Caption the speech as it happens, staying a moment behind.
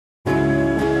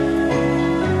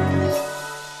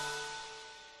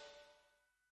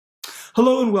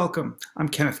Hello and welcome. I'm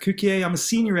Kenneth Cukier. I'm a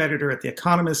senior editor at The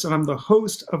Economist, and I'm the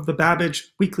host of the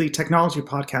Babbage Weekly Technology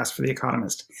Podcast for The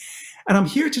Economist. And I'm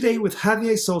here today with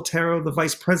Javier Soltero, the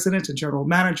Vice President and General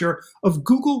Manager of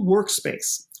Google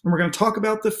Workspace. And we're going to talk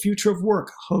about the future of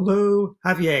work. Hello,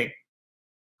 Javier.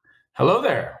 Hello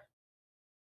there.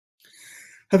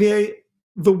 Javier,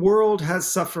 the world has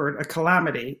suffered a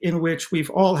calamity in which we've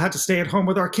all had to stay at home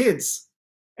with our kids,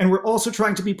 and we're also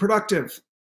trying to be productive.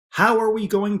 How are we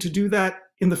going to do that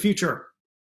in the future?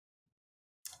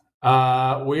 We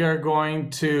are going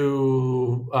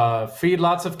to feed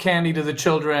lots of candy to the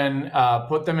children,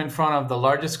 put them in front of the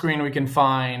largest screen we can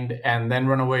find, and then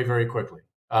run away very quickly.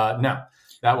 No,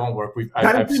 that won't work.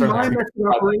 That'd be my method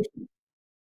of operation.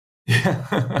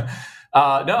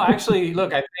 No, actually,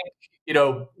 look, I think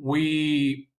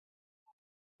we've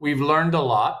learned a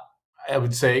lot. I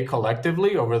would say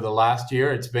collectively over the last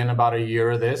year. It's been about a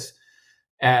year of this.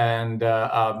 And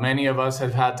many of us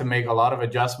have had to make a lot of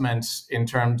adjustments in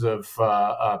terms of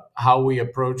how we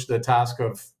approach the task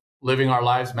of living our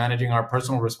lives, managing our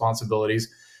personal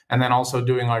responsibilities, and then also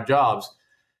doing our jobs.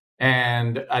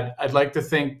 And I'd like to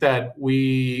think that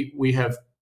we have,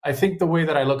 I think the way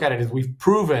that I look at it is we've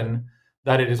proven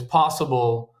that it is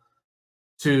possible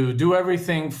to do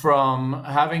everything from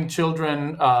having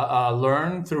children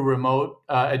learn through remote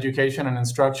education and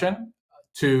instruction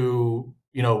to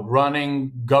running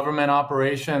government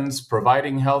operations,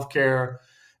 providing healthcare,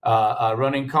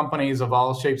 running companies of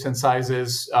all shapes and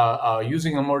sizes,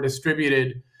 using a more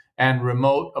distributed and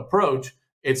remote approach.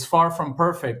 It's far from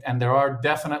perfect, and there are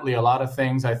definitely a lot of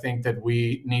things I think that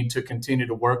we need to continue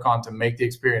to work on to make the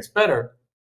experience better.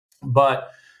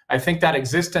 But I think that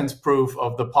existence proof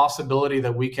of the possibility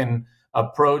that we can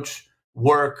approach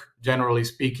work, generally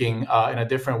speaking, in a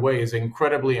different way is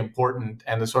incredibly important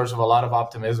and the source of a lot of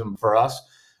optimism for us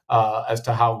as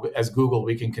to how, as Google,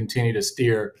 we can continue to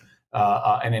steer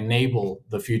and enable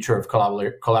the future of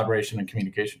collaboration and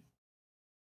communication.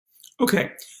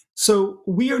 Okay, so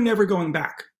we are never going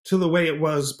back to the way it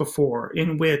was before,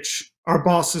 in which our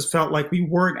bosses felt like we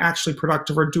weren't actually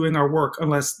productive or doing our work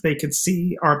unless they could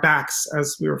see our backs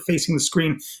as we were facing the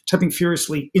screen, typing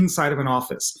furiously inside of an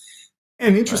office.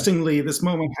 And interestingly, right, this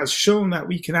moment has shown that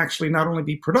we can actually not only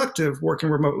be productive working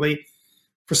remotely,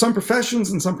 for some professions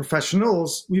and some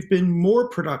professionals, we've been more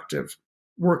productive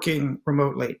working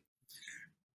remotely.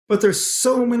 But there's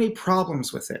so many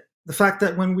problems with it. The fact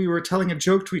that when we were telling a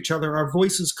joke to each other, our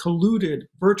voices colluded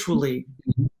virtually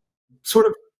sort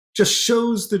of just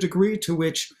shows the degree to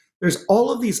which there's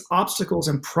all of these obstacles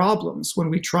and problems when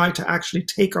we try to actually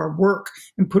take our work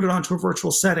and put it onto a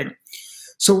virtual setting.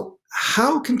 So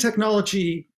how can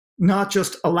technology not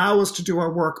just allow us to do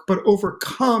our work, but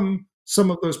overcome some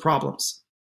of those problems?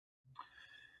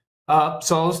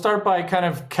 So I'll start by kind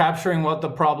of capturing what the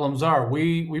problems are.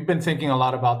 We've been thinking a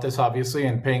lot about this, obviously,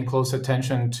 and paying close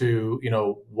attention to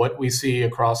what we see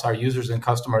across our users and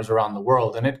customers around the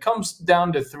world. And it comes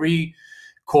down to three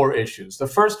core issues. The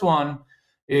first one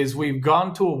is we've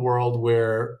gone to a world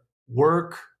where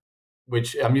work,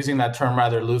 which I'm using that term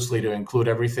rather loosely to include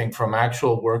everything from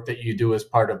actual work that you do as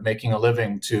part of making a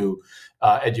living to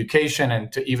education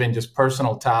and to even just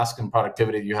personal tasks and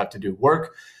productivity you have to do.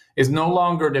 Work is no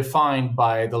longer defined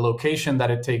by the location that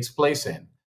it takes place in.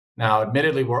 Now,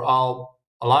 admittedly, a lot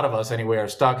of us anyway, are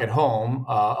stuck at home,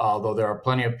 although there are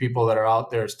plenty of people that are out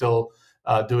there still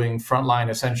doing frontline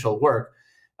essential work.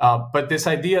 But this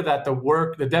idea that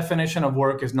the definition of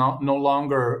work is no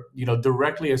longer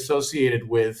directly associated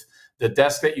with the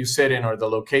desk that you sit in or the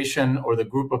location or the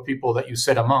group of people that you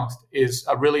sit amongst is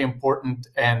a really important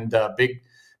and big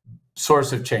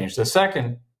source of change. The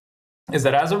second is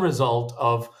that as a result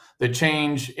of the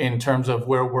change in terms of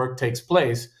where work takes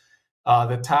place,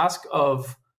 the task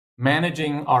of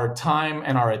managing our time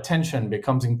and our attention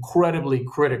becomes incredibly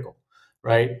critical,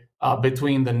 right?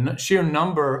 Between the sheer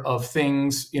number of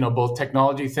things, both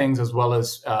technology things as well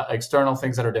as external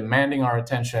things that are demanding our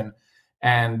attention,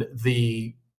 and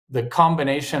the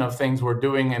combination of things we're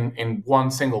doing in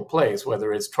one single place,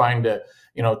 whether it's trying to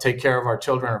take care of our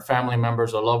children or family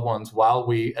members or loved ones while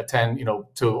we attend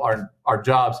to our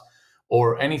jobs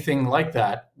or anything like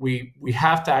that, we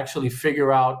have to actually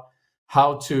figure out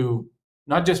how to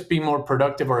not just be more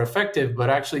productive or effective, but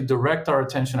actually direct our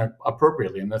attention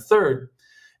appropriately. And the third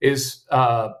is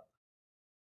the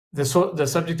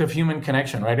subject of human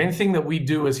connection, right? Anything that we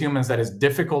do as humans that is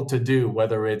difficult to do,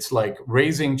 whether it's like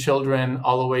raising children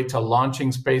all the way to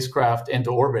launching spacecraft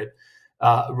into orbit,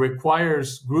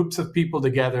 requires groups of people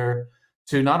together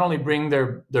to not only bring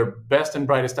their best and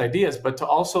brightest ideas, but to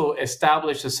also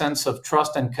establish a sense of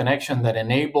trust and connection that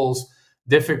enables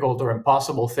difficult or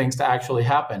impossible things to actually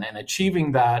happen. And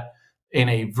achieving that in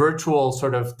a virtual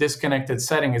sort of disconnected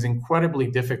setting is incredibly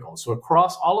difficult. So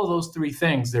across all of those three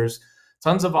things, there's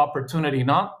tons of opportunity,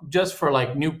 not just for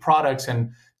like new products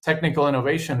and technical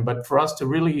innovation, but for us to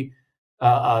really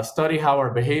study how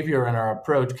our behavior and our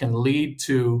approach can lead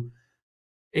to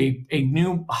a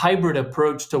new hybrid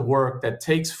approach to work that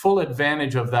takes full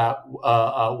advantage of that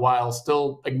while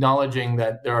still acknowledging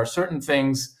that there are certain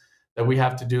things that we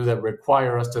have to do that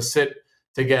require us to sit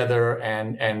together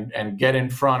and get in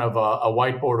front of a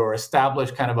whiteboard or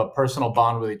establish kind of a personal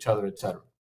bond with each other, et cetera.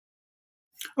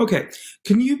 Okay.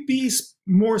 Can you be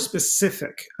more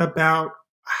specific about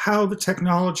how the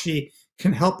technology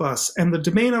can help us? And the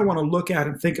domain I want to look at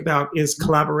and think about is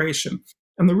collaboration.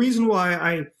 And the reason why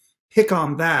I pick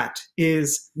on that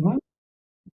is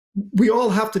we all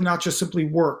have to not just simply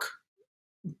work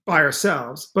by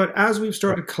ourselves, but as we've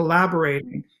started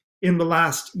collaborating in the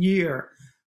last year,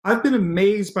 I've been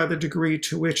amazed by the degree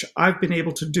to which I've been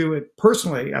able to do it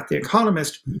personally at The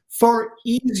Economist far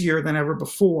easier than ever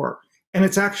before. And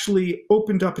it's actually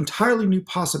opened up entirely new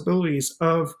possibilities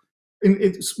of,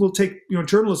 we'll take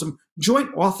journalism, joint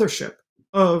authorship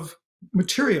of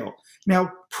material.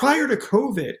 Now, prior to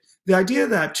COVID, the idea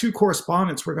that two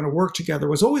correspondents were going to work together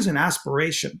was always an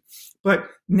aspiration. But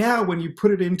now when you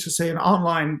put it into, say, an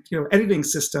online editing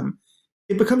system,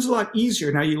 it becomes a lot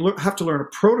easier. Now you have to learn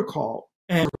a protocol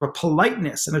and a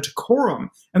politeness and a decorum,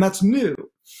 and that's new.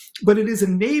 But it is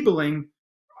enabling,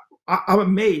 I'm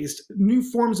amazed, new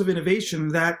forms of innovation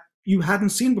that you hadn't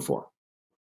seen before.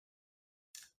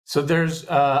 So there's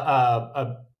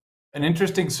an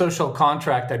interesting social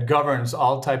contract that governs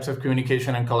all types of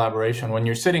communication and collaboration. When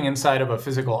you're sitting inside of a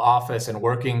physical office and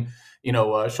working,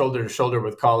 shoulder to shoulder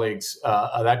with colleagues,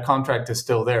 that contract is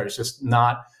still there. It's just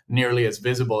not nearly as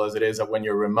visible as it is when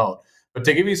you're remote. But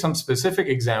to give you some specific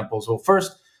examples, well,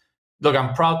 first, look,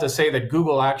 I'm proud to say that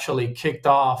Google actually kicked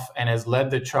off and has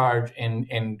led the charge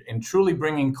in truly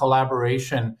bringing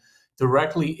collaboration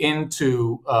directly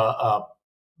into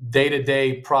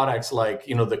day-to-day products like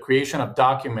the creation of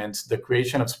documents, the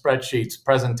creation of spreadsheets,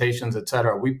 presentations, et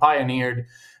cetera. We pioneered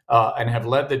and have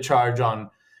led the charge on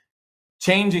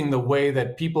changing the way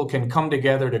that people can come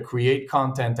together to create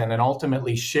content and then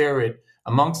ultimately share it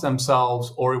amongst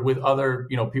themselves or with other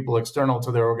people external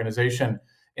to their organization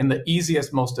in the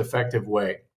easiest, most effective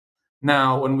way.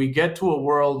 Now, when we get to a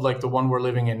world like the one we're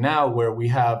living in now, where we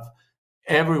have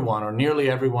everyone or nearly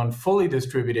everyone fully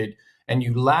distributed, and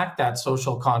you lack that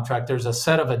social contract, there's a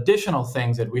set of additional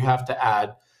things that we have to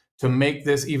add to make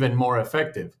this even more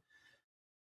effective.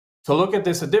 To look at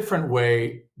this a different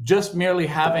way, just merely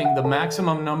having the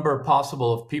maximum number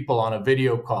possible of people on a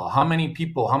video call. How many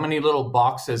people, how many little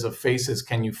boxes of faces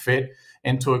can you fit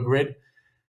into a grid?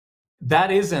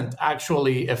 That isn't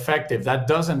actually effective. That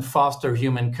doesn't foster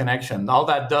human connection. All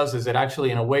that does is it actually,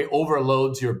 in a way,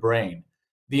 overloads your brain.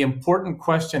 The important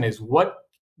question is what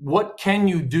can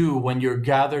you do when you're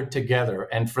gathered together?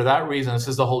 And for that reason, this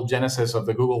is the whole genesis of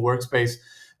the Google Workspace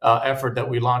effort that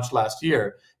we launched last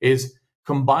year, is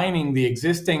combining the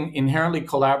existing inherently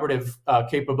collaborative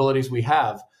capabilities we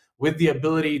have with the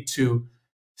ability to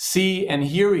see and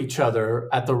hear each other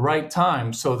at the right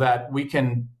time so that we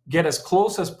can get as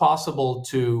close as possible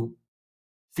to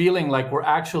feeling like we're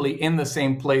actually in the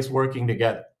same place working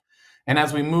together. And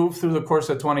as we move through the course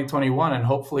of 2021 and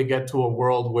hopefully get to a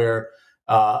world where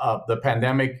the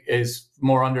pandemic is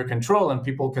more under control and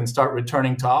people can start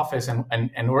returning to office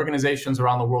and organizations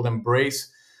around the world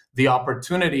embrace the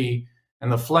opportunity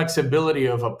and the flexibility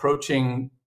of approaching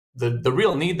the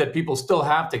real need that people still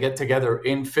have to get together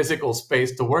in physical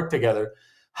space to work together,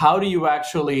 how do you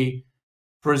actually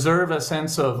preserve a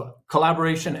sense of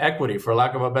collaboration equity, for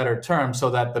lack of a better term,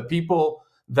 so that the people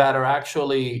that are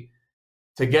actually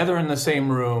together in the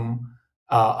same room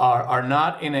are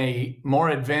not in a more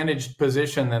advantaged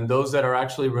position than those that are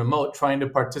actually remote trying to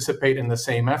participate in the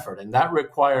same effort? And that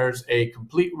requires a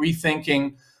complete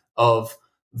rethinking of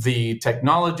the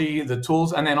technology, the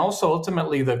tools, and then also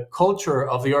ultimately the culture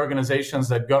of the organizations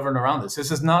that govern around this. This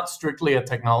is not strictly a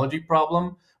technology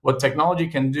problem. What technology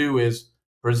can do is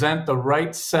present the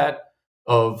right set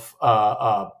of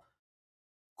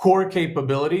core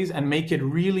capabilities and make it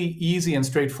really easy and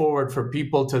straightforward for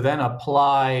people to then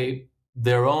apply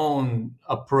their own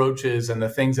approaches and the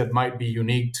things that might be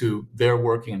unique to their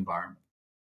working environment.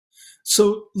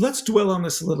 So let's dwell on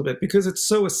this a little bit because it's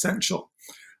so essential.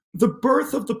 The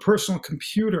birth of the personal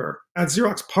computer at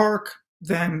Xerox PARC,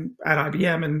 then at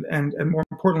IBM, and more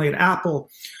importantly at Apple,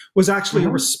 was actually a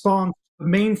response to the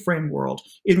mainframe world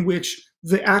in which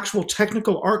the actual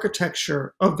technical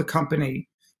architecture of the company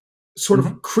sort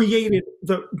of created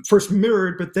the first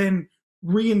mirrored, but then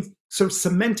sort of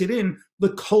cemented in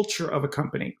the culture of a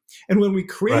company. And when we Right.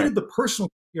 created the personal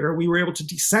computer, we were able to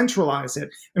decentralize it,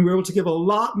 and we were able to give a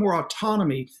lot more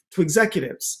autonomy to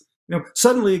executives.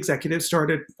 Suddenly executives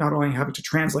started not only having to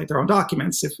translate their own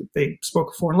documents if they spoke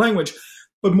a foreign language,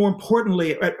 but more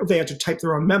importantly, they had to type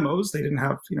their own memos. They didn't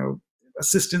have,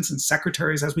 assistants and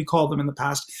secretaries, as we called them in the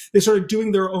past. They started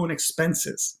doing their own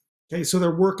expenses. Okay, so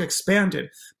their work expanded.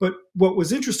 But what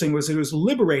was interesting was it was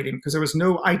liberating because there was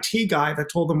no IT guy that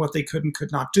told them what they could and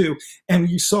could not do. And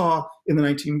you saw in the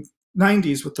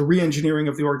 1990s with the re-engineering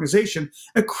of the organization,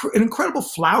 an incredible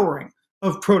flowering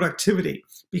of productivity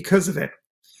because of it.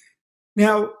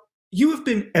 Now, you have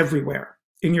been everywhere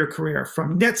in your career,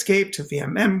 from Netscape to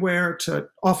VMware to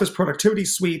Office productivity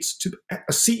suites to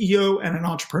a CEO and an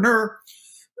entrepreneur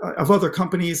of other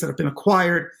companies that have been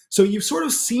acquired. So you've sort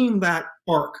of seen that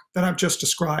arc that I've just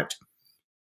described.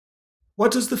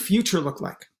 What does the future look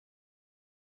like?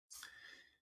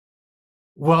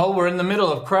 Well, we're in the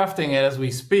middle of crafting it as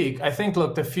we speak. I think,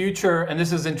 look, the future, and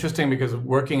this is interesting because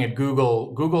working at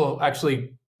Google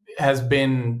actually has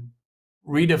been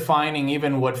redefining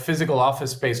even what physical office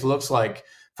space looks like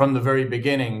from the very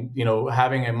beginning,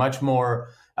 having a much more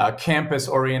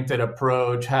campus-oriented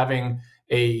approach, having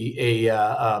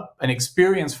an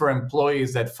experience for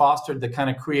employees that fostered the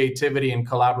kind of creativity and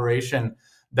collaboration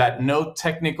that no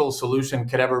technical solution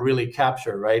could ever really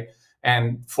capture, right?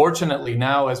 And fortunately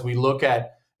now, as we look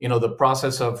at the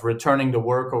process of returning to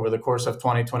work over the course of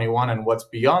 2021 and what's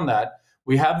beyond that,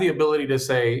 we have the ability to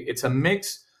say it's a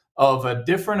mix of a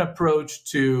different approach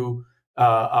to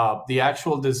the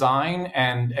actual design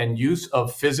and use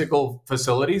of physical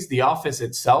facilities. The office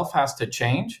itself has to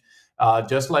change,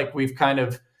 just like we've kind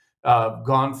of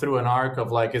gone through an arc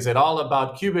of like, is it all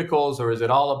about cubicles or is it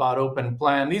all about open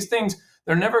plan? These things,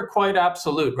 they're never quite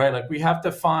absolute, right? Like we have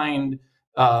to find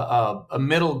a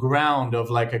middle ground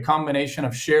of like a combination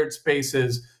of shared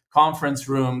spaces, conference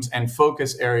rooms, and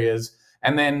focus areas,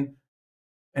 and then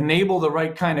enable the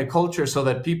right kind of culture so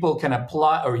that people can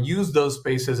apply or use those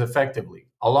spaces effectively.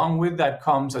 Along with that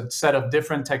comes a set of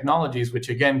different technologies, which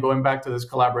again, going back to this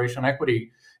collaboration equity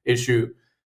issue,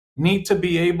 need to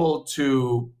be able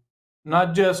to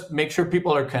not just make sure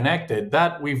people are connected,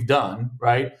 that we've done,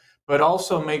 right? But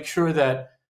also make sure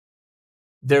that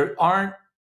there aren't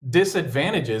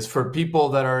disadvantages for people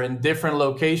that are in different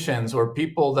locations or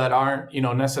people that aren't,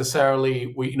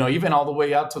 necessarily, even all the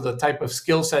way out to the type of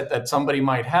skill set that somebody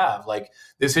might have. Like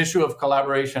this issue of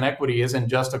collaboration equity isn't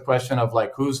just a question of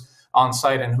like who's on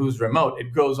site and who's remote.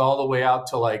 It goes all the way out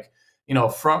to like, a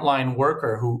frontline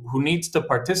worker who needs to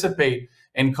participate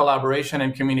in collaboration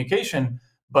and communication,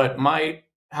 but might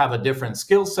have a different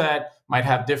skill set, might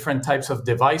have different types of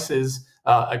devices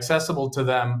accessible to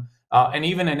them. And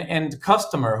even an end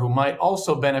customer who might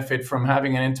also benefit from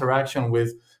having an interaction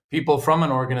with people from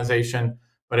an organization.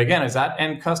 But again, is that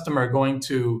end customer going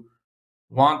to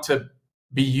want to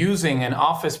be using an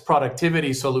office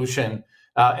productivity solution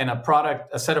and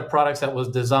a set of products that was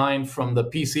designed from the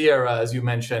PC era, as you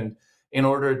mentioned, in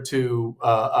order to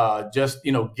just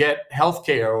get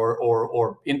healthcare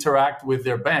or interact with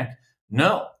their bank?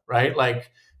 No, right?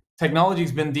 Like,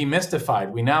 technology's been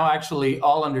demystified. We now actually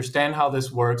all understand how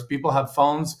this works. People have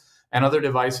phones and other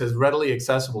devices readily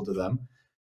accessible to them.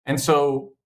 And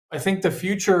so I think the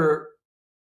future,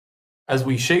 as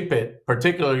we shape it,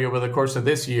 particularly over the course of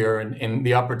this year and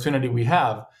the opportunity we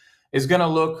have, is going to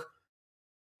look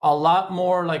a lot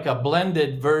more like a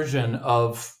blended version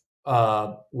of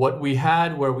what we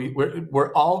had, where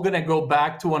we're all going to go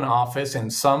back to an office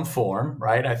in some form,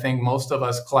 right? I think most of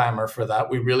us clamor for that.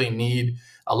 We really need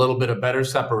a little bit of better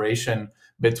separation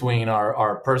between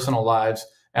our personal lives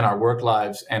and our work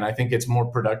lives, and I think it's more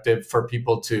productive for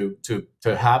people to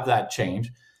have that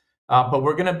change. But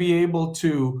we're going to be able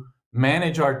to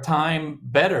manage our time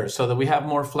better so that we have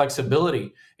more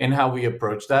flexibility in how we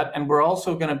approach that, and we're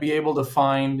also going to be able to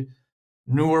find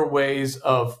newer ways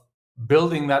of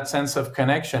building that sense of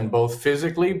connection, both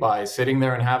physically by sitting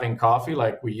there and having coffee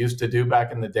like we used to do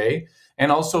back in the day,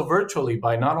 and also virtually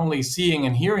by not only seeing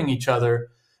and hearing each other,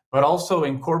 but also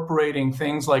incorporating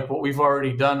things like what we've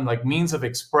already done, like means of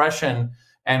expression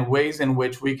and ways in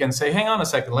which we can say, hang on a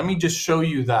second, let me just show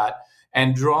you that,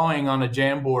 and drawing on a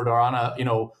Jamboard or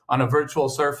on a virtual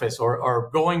surface, or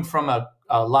going from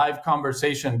a live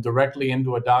conversation directly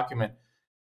into a document.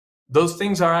 Those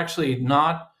things are actually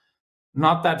not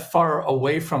that far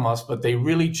away from us, but they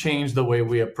really change the way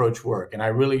we approach work. And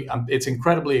it's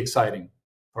incredibly exciting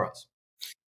for us.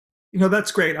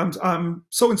 That's great. I'm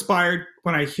so inspired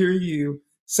when I hear you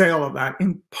say all of that,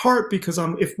 in part because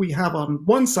if we have on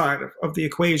one side of the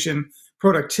equation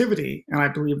productivity, and I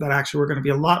believe that actually we're going to be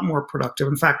a lot more productive.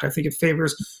 In fact, I think it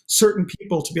favors certain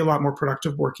people to be a lot more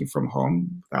productive working from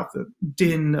home without the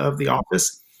din of the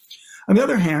office. On the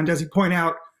other hand, as you point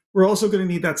out, we're also going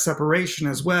to need that separation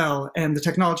as well. And the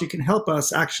technology can help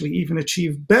us actually even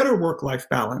achieve better work-life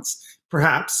balance,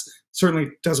 perhaps.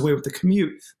 Certainly does away with the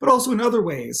commute, but also in other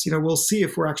ways. We'll see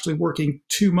if we're actually working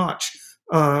too much.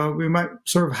 We might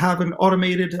sort of have an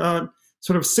automated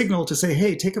sort of signal to say,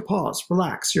 hey, take a pause,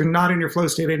 relax. You're not in your flow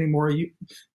state anymore. You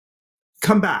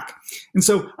come back. And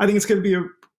so I think it's going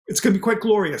to be quite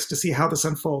glorious to see how this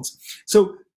unfolds.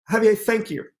 So Javier,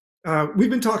 thank you. We've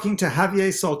been talking to Javier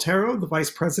Soltero, the Vice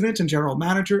President and General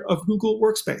Manager of Google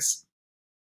Workspace.